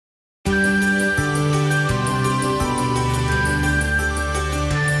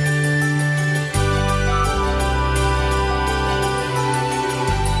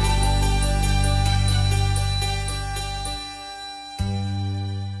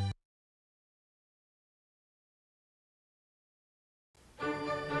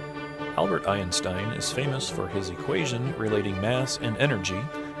Albert Einstein is famous for his equation relating mass and energy,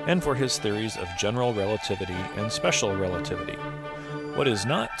 and for his theories of general relativity and special relativity. What is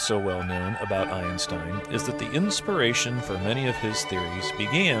not so well known about Einstein is that the inspiration for many of his theories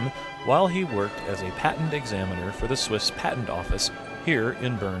began while he worked as a patent examiner for the Swiss Patent Office here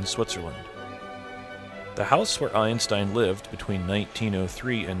in Bern, Switzerland. The house where Einstein lived between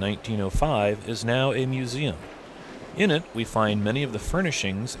 1903 and 1905 is now a museum. In it, we find many of the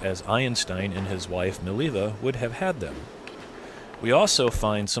furnishings as Einstein and his wife Mileva would have had them. We also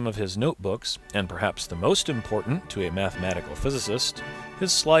find some of his notebooks, and perhaps the most important to a mathematical physicist,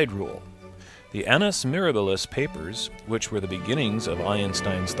 his slide rule. The Annus Mirabilis papers, which were the beginnings of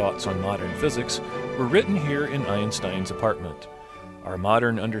Einstein's thoughts on modern physics, were written here in Einstein's apartment. Our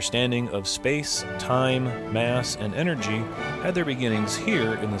modern understanding of space, time, mass, and energy had their beginnings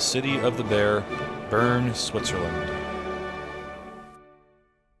here in the city of the Bear, Bern, Switzerland.